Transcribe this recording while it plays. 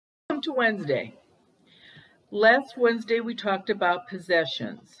On to Wednesday. Last Wednesday we talked about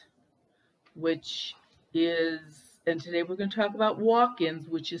possessions, which is, and today we're going to talk about walk-ins,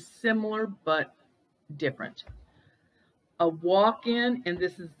 which is similar but different. A walk-in, and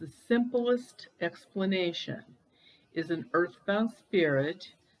this is the simplest explanation, is an earthbound spirit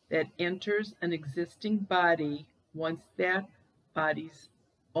that enters an existing body once that body's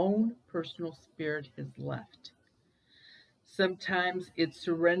own personal spirit has left. Sometimes it's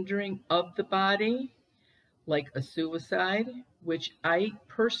surrendering of the body, like a suicide, which I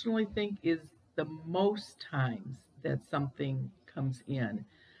personally think is the most times that something comes in.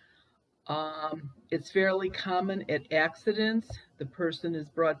 It's fairly common at accidents. The person is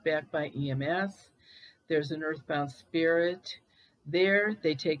brought back by EMS. There's an earthbound spirit. There,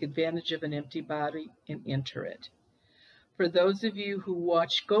 they take advantage of an empty body and enter it. For those of you who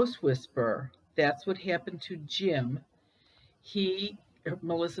watch Ghost Whisperer, that's what happened to Jim.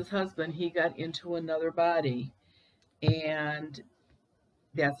 Melissa's husband, he got into another body, and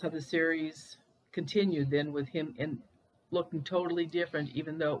that's how the series continued then, with him looking totally different,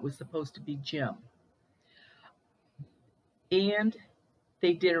 even though it was supposed to be Jim. And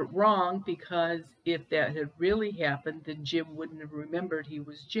they did it wrong, because if that had really happened, then Jim wouldn't have remembered he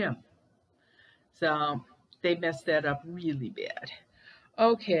was Jim. So they messed that up really bad.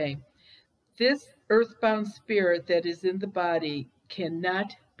 Okay, this earthbound spirit that is in the body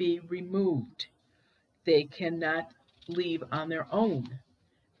cannot be removed. They cannot leave on their own.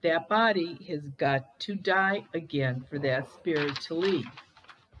 That body has got to die again for that spirit to leave.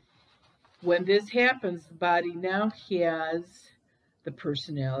 When this happens, the body now has the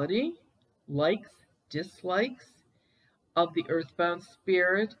personality, likes, dislikes of the earthbound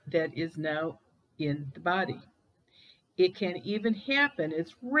spirit that is now in the body. It can even happen,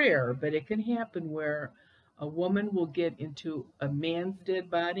 it's rare, but it can happen where a woman will get into a man's dead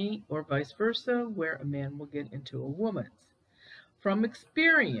body, or vice versa, where a man will get into a woman's. From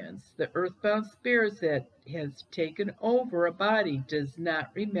experience, the earthbound spirit that has taken over a body does not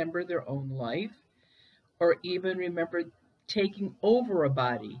remember their own life, or even remember taking over a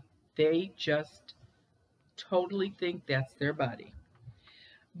body. They just totally think that's their body.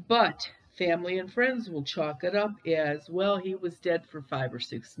 But family and friends will chalk it up as, well, he was dead for 5 or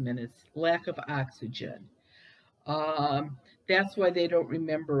 6 minutes, lack of oxygen. That's why they don't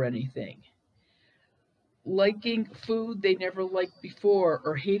remember anything. Liking food they never liked before,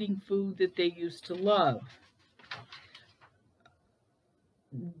 or hating food that they used to love.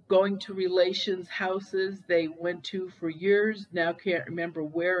 Going to relations' houses they went to for years, now can't remember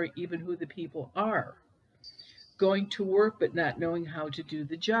where or even who the people are. Going to work but not knowing how to do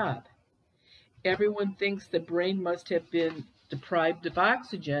the job. Everyone thinks the brain must have been deprived of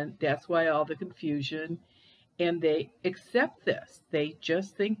oxygen. That's why all the confusion. And they accept this. They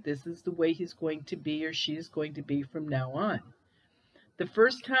just think this is the way he's going to be or she's going to be from now on. The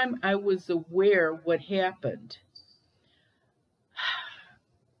first time I was aware what happened,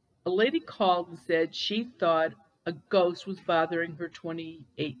 a lady called and said she thought a ghost was bothering her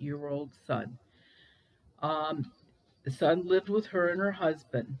 28-year-old son. The son lived with her and her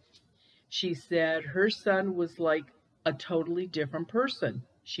husband. She said her son was like a totally different person.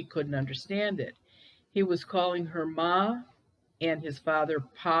 She couldn't understand it. He was calling her Ma and his father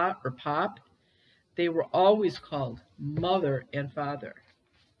Pa or Pop. They were always called Mother and Father.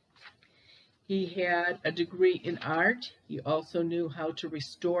 He had a degree in art. He also knew how to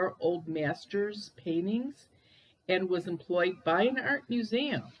restore old masters' paintings and was employed by an art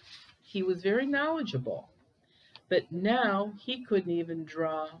museum. He was very knowledgeable. But now he couldn't even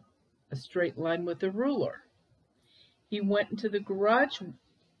draw a straight line with a ruler. He went into the garage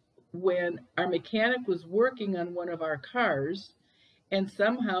when our mechanic was working on one of our cars, and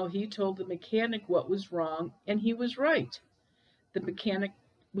somehow he told the mechanic what was wrong, and he was right. The mechanic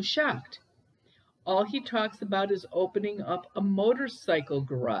was shocked. All he talks about is opening up a motorcycle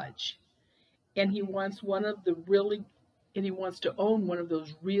garage, and he wants to own one of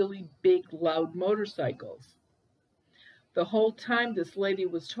those really big, loud motorcycles. The whole time this lady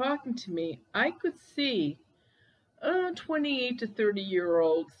was talking to me, I could see a 28 to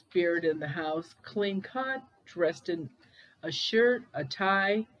 30-year-old spirit in the house, clean cut, dressed in a shirt, a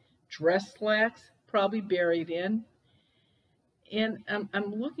tie, dress slacks, probably buried in. And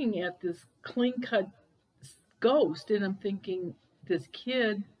I'm looking at this clean-cut ghost, and I'm thinking, this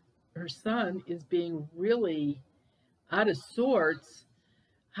kid, her son, is being really out of sorts.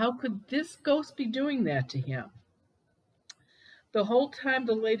 How could this ghost be doing that to him? The whole time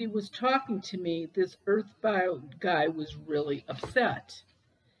the lady was talking to me, this earthbound guy was really upset.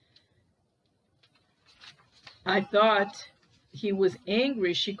 I thought he was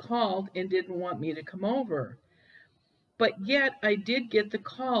angry she called and didn't want me to come over. But yet I did get the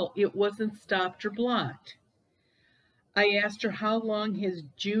call. It wasn't stopped or blocked. I asked her how long has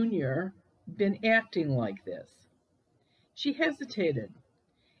Junior been acting like this. She hesitated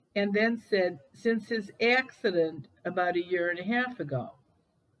and then said, since his accident about 1.5 years ago.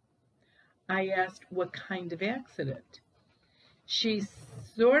 I asked, what kind of accident? She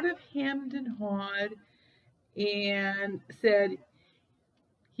sort of hemmed and hawed and said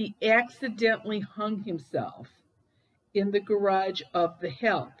he accidentally hung himself in the garage of the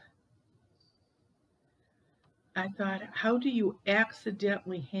help. I thought, how do you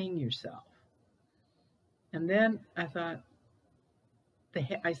accidentally hang yourself? And then I thought,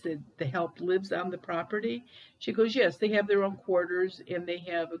 I said, the help lives on the property? She goes, yes, they have their own quarters and they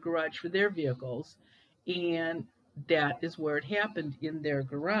have a garage for their vehicles. And that is where it happened, in their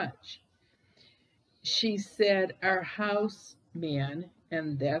garage. She said, our house man,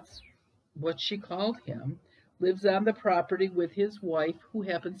 and that's what she called him, lives on the property with his wife, who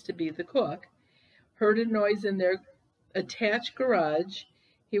happens to be the cook, heard a noise in their attached garage.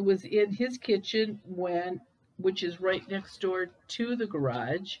 He was in his kitchen which is right next door to the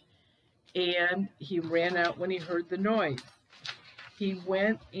garage, and he ran out when he heard the noise. He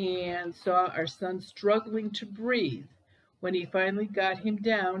went and saw our son struggling to breathe. When he finally got him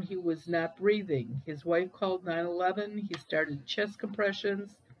down, he was not breathing. His wife called 911. He started chest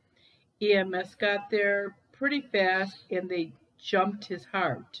compressions. EMS got there pretty fast, and they jumped his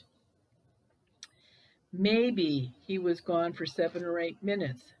heart. Maybe he was gone for 7 or 8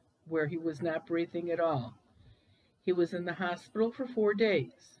 minutes, where he was not breathing at all. He was in the hospital for 4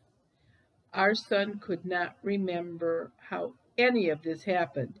 days. Our son could not remember how any of this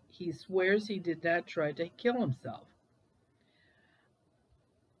happened. He swears he did not try to kill himself.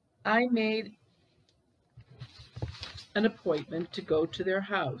 I made an appointment to go to their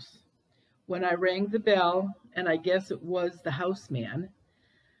house. When I rang the bell, and I guess it was the houseman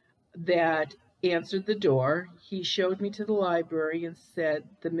that answered the door, he showed me to the library and said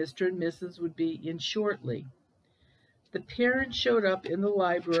the Mr. and Mrs. would be in shortly. The parents showed up in the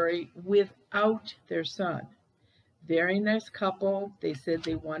library without their son. Very nice couple. They said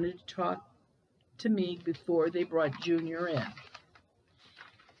they wanted to talk to me before they brought Junior in.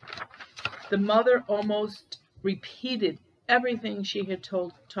 The mother almost repeated everything she had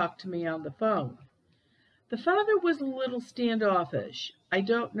talked to me on the phone. The father was a little standoffish. I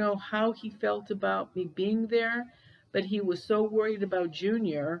don't know how he felt about me being there, but he was so worried about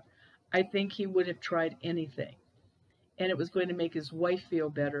Junior, I think he would have tried anything. And it was going to make his wife feel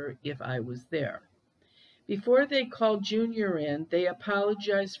better if I was there. Before they called Junior in, they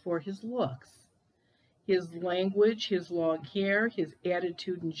apologized for his looks, his language, his long hair, his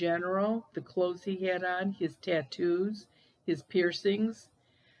attitude in general, the clothes he had on, his tattoos, his piercings.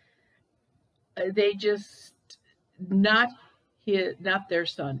 They just, not their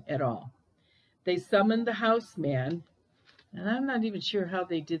son at all. They summoned the houseman, and I'm not even sure how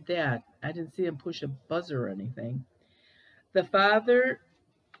they did that. I didn't see him push a buzzer or anything. The father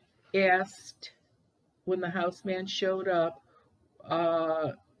asked, when the houseman showed up,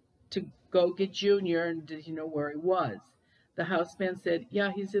 to go get Junior, and did he know where he was? The houseman said,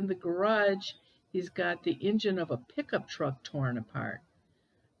 yeah, he's in the garage. He's got the engine of a pickup truck torn apart.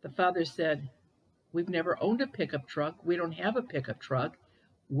 The father said, we've never owned a pickup truck. We don't have a pickup truck.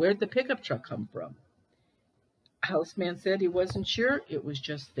 Where'd the pickup truck come from? Houseman said he wasn't sure. It was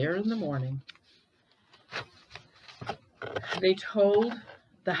just there in the morning. They told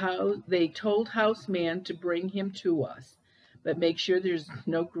houseman to bring him to us, but make sure there's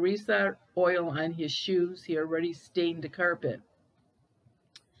no grease or oil on his shoes. He already stained the carpet.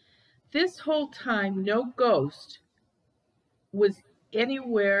 This whole time, no ghost was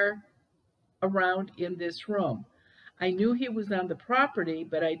anywhere around in this room. I knew he was on the property,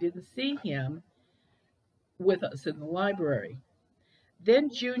 but I didn't see him with us in the library. Then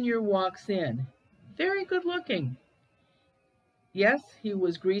Junior walks in, very good looking. Yes, he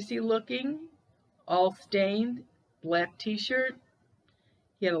was greasy looking, all stained, black t-shirt.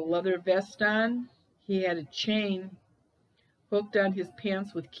 He had a leather vest on. He had a chain hooked on his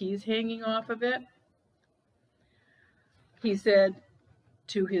pants with keys hanging off of it. He said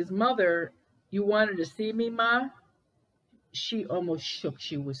to his mother, you wanted to see me, Ma? She almost shook.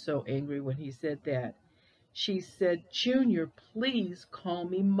 She was so angry when he said that. She said, Junior, please call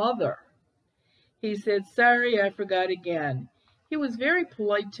me Mother. He said, sorry, I forgot again. He was very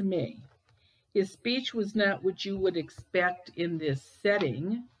polite to me. His speech was not what you would expect in this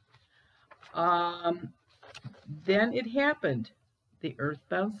setting. Then it happened. The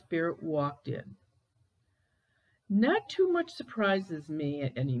earthbound spirit walked in. Not too much surprises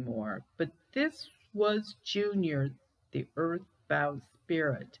me anymore, but this was Junior, the earthbound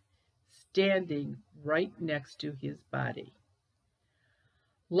spirit, standing right next to his body.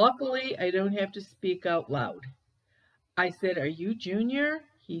 Luckily, I don't have to speak out loud. I said, "Are you Junior?"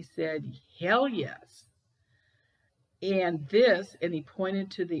 He said, "Hell yes." And this, and he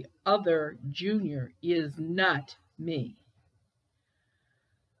pointed to the other Junior, is not me.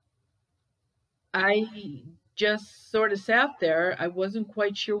 I just sort of sat there. I wasn't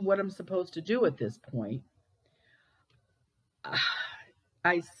quite sure what I'm supposed to do at this point.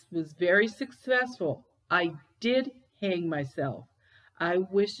 I was very successful. I did hang myself. I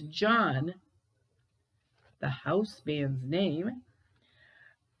wish John, the house man's name,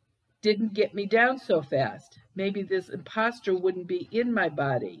 didn't get me down so fast. Maybe this imposter wouldn't be in my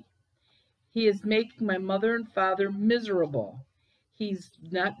body. He is making my mother and father miserable. He's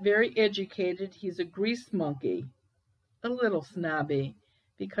not very educated. He's a grease monkey, a little snobby,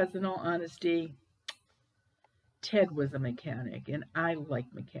 because in all honesty, Ted was a mechanic, and I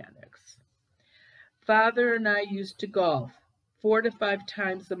like mechanics. Father and I used to golf 4 to 5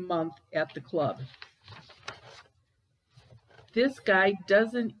 times a month at the club. This guy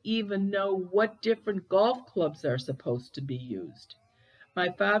doesn't even know what different golf clubs are supposed to be used. My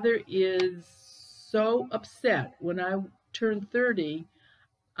father is so upset. When I turn 30,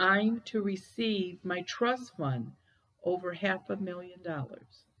 I'm to receive my trust fund, over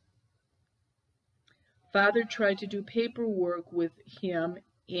 $500,000. Father tried to do paperwork with him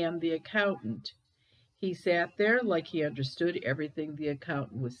and the accountant. He sat there like he understood everything the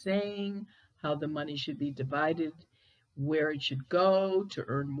accountant was saying, how the money should be divided, where it should go to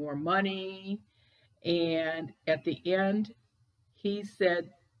earn more money. And at the end, he said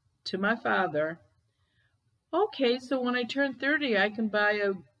to my father, "Okay, so when I turn 30, I can buy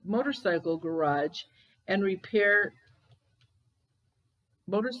a motorcycle garage and repair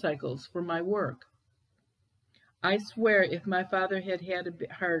motorcycles for my work." I swear if my father had had a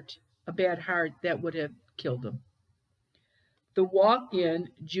bad heart, that would have killed him. The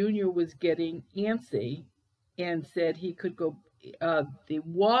walk-in, Junior was getting antsy and said he could go. The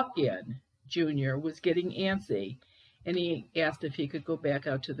walk-in, Junior, was getting antsy, and he asked if he could go back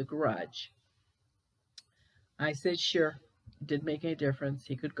out to the garage. I said, sure. It didn't make any difference.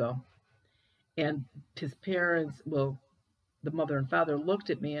 He could go. And his parents, well, the mother and father looked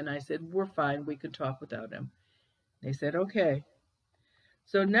at me, and I said, we're fine. We could talk without him. They said, okay.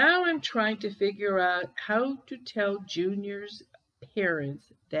 So now I'm trying to figure out how to tell Junior's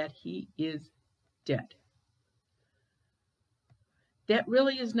parents that he is dead. That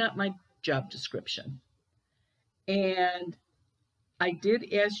really is not my job description. And I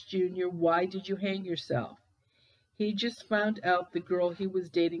did ask Junior, why did you hang yourself? He just found out the girl he was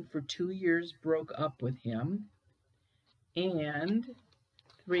dating for 2 years broke up with him. And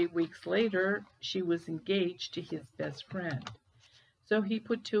 3 weeks later, she was engaged to his best friend. So he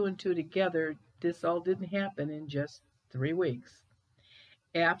put 2 and 2 together. This all didn't happen in just 3 weeks.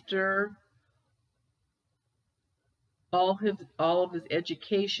 After all of his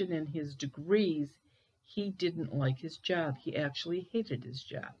education and his degrees, he didn't like his job. He actually hated his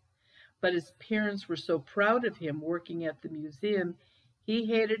job. But his parents were so proud of him working at the museum, he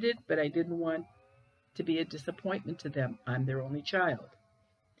hated it, but I didn't want to be a disappointment to them. I'm their only child.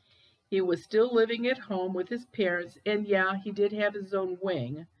 He was still living at home with his parents, and yeah, he did have his own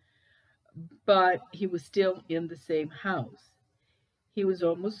wing, but he was still in the same house. He was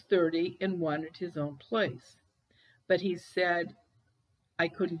almost 30 and wanted his own place. But he said, I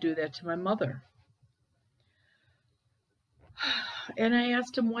couldn't do that to my mother. And I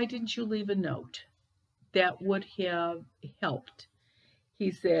asked him, why didn't you leave a note? That would have helped.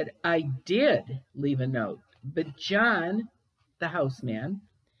 He said, I did leave a note, but John, the houseman,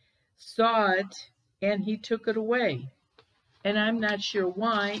 saw it and he took it away. And I'm not sure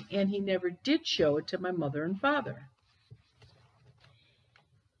why, and he never did show it to my mother and father.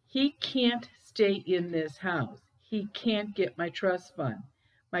 He can't stay in this house. He can't get my trust fund.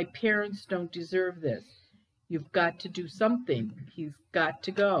 My parents don't deserve this. You've got to do something. He's got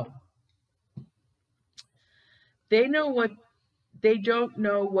to go. They don't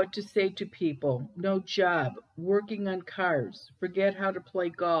know what to say to people. No job, working on cars, forget how to play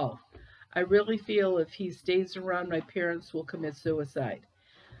golf. I really feel if he stays around, my parents will commit suicide.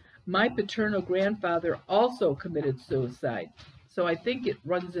 My paternal grandfather also committed suicide, so I think it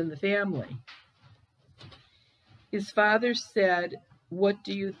runs in the family. His father said, what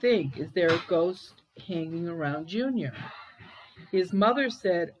do you think? Is there a ghost hanging around Junior? His mother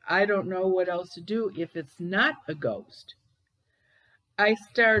said, I don't know what else to do if it's not a ghost. I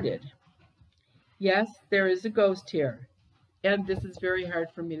started. Yes, there is a ghost here, and this is very hard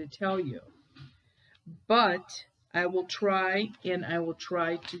for me to tell you. But I will try, and I will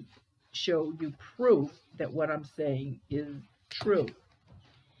try to show you proof that what I'm saying is true.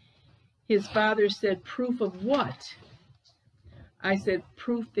 His father said, "Proof of what?" I said,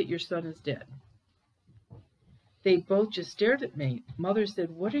 "Proof that your son is dead." They both just stared at me. Mother said,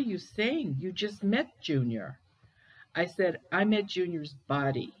 "What are you saying? You just met Junior." I said, "I met Junior's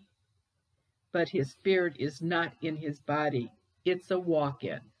body, but his spirit is not in his body. It's a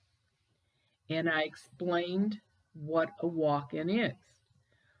walk-in." And I explained what a walk-in is.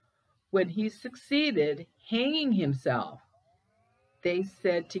 When he succeeded hanging himself, they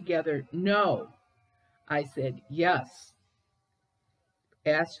said together, "No." I said, "Yes.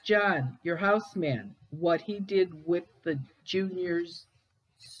 Ask John, your houseman, what he did with the Junior's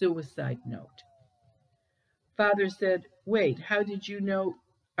suicide note." Father said, "Wait, how did you know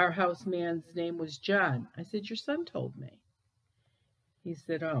our houseman's name was John?" I said, "Your son told me." He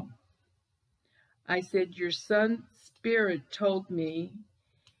said, "Oh." I said, "Your son's spirit told me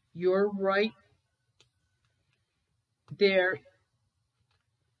you're right there."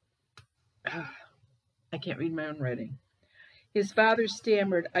 I can't read my own writing. His father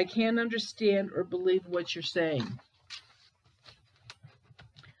stammered, "I can't understand or believe what you're saying."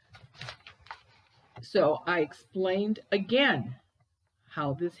 So I explained again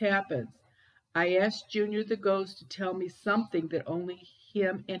how this happens. I asked Junior the ghost to tell me something that only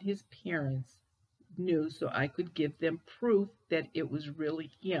him and his parents knew so I could give them proof that it was really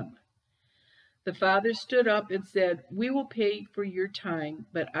him. The father stood up and said, "We will pay for your time,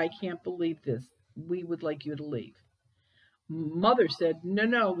 but I can't believe this. We would like you to leave." Mother said,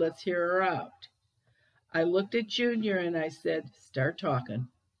 No, let's hear her out." I looked at Junior and I said, "Start talking."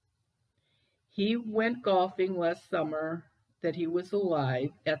 He went golfing last summer that he was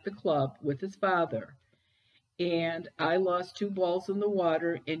alive at the club with his father. And I lost 2 balls in the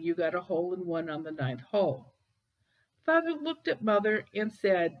water and you got a hole in one on the 9th hole. Father looked at Mother and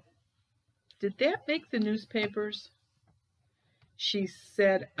said, "Did that make the newspapers?" She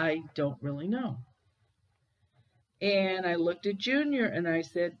said, "I don't really know." And I looked at Junior and I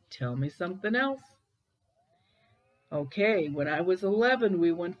said, "Tell me something else." "Okay, when I was 11,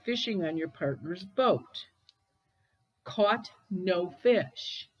 we went fishing on your partner's boat. Caught no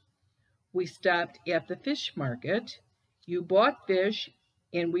fish. We stopped at the fish market. You bought fish,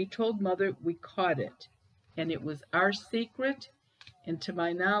 and we told Mother we caught it. And it was our secret, and to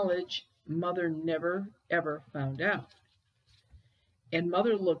my knowledge, Mother never, ever found out." And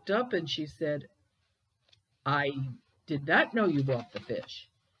Mother looked up and she said, "I did not know you bought the fish."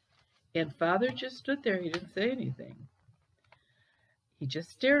 And Father just stood there. He didn't say anything. He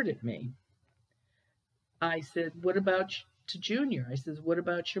just stared at me. I said, "What about to Junior?" I said, "What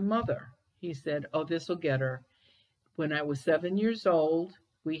about your mother?" He said, "Oh, this will get her. When I was 7 years old,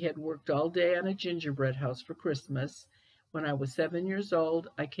 we had worked all day on a gingerbread house for Christmas. When I was 7 years old,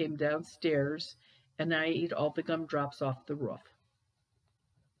 I came downstairs and I ate all the gumdrops off the roof."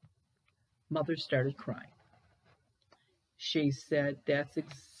 Mother started crying. She said, "That's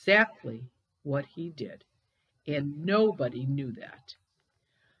exactly what he did, and nobody knew that.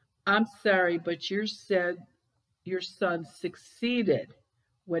 I'm sorry, but you said your son succeeded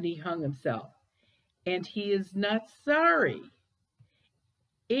when he hung himself, and he is not sorry.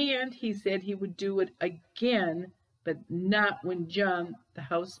 And he said he would do it again, but not when John, the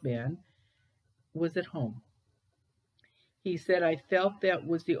houseman, was at home. He said, I felt that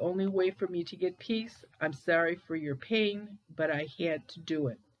was the only way for me to get peace. I'm sorry for your pain, but I had to do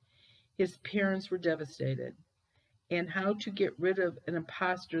it." His parents were devastated. And how to get rid of an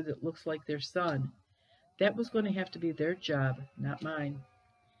imposter that looks like their son, that was going to have to be their job, not mine.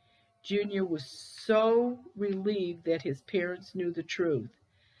 Junior was so relieved that his parents knew the truth.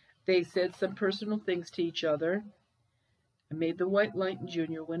 They said some personal things to each other. I made the white light and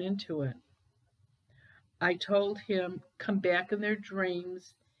Junior went into it. I told him, "Come back in their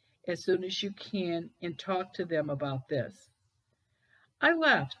dreams as soon as you can and talk to them about this." I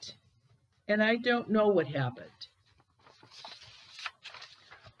left, and I don't know what happened.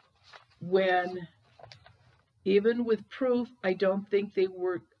 When, even with proof, I don't think they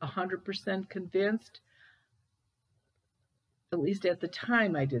were 100% convinced. At least at the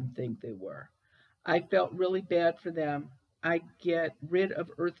time, I didn't think they were. I felt really bad for them. I get rid of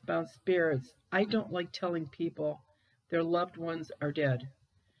earthbound spirits. I don't like telling people their loved ones are dead.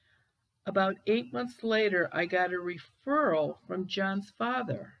 About 8 months later, I got a referral from John's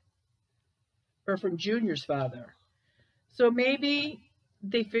father, or from Junior's father. So maybe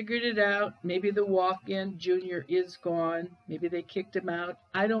they figured it out. Maybe the walk-in junior is gone. Maybe they kicked him out.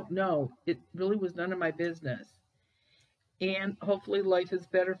 I don't know. It really was none of my business. And hopefully life is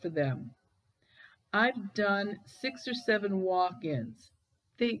better for them. I've done 6 or 7 walk-ins.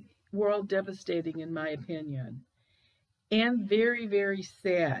 They were all devastating in my opinion. And very, very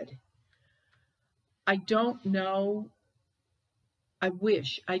sad. I don't know.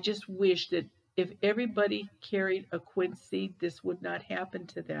 I just wish that if everybody carried a quince seed, this would not happen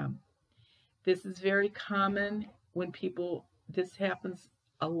to them. This is very common when people, this happens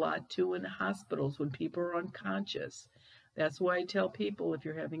a lot too in hospitals when people are unconscious. That's why I tell people if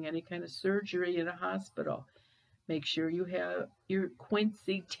you're having any kind of surgery in a hospital, make sure you have your quince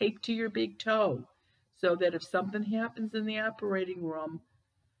seed taped to your big toe so that if something happens in the operating room,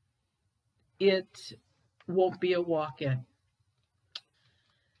 it won't be a walk-in.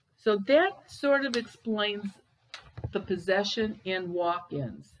 So that sort of explains the possession and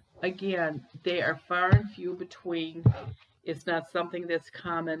walk-ins. Again, they are far and few between. It's not something that's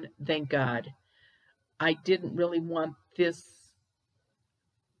common, thank God. I didn't really want this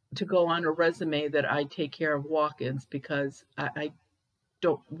to go on a resume that I take care of walk-ins because I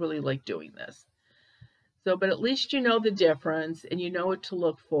don't really like doing this. So, but at least you know the difference and you know what to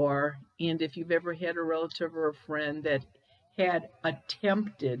look for. And if you've ever had a relative or a friend that had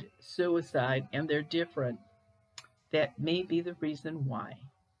attempted suicide and they're different, that may be the reason why.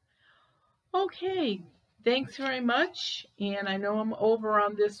 Okay, thanks very much. And I know I'm over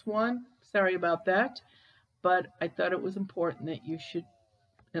on this one. Sorry about that. But I thought it was important that you should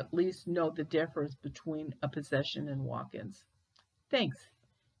at least know the difference between a possession and walk-ins. Thanks.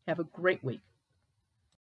 Have a great week.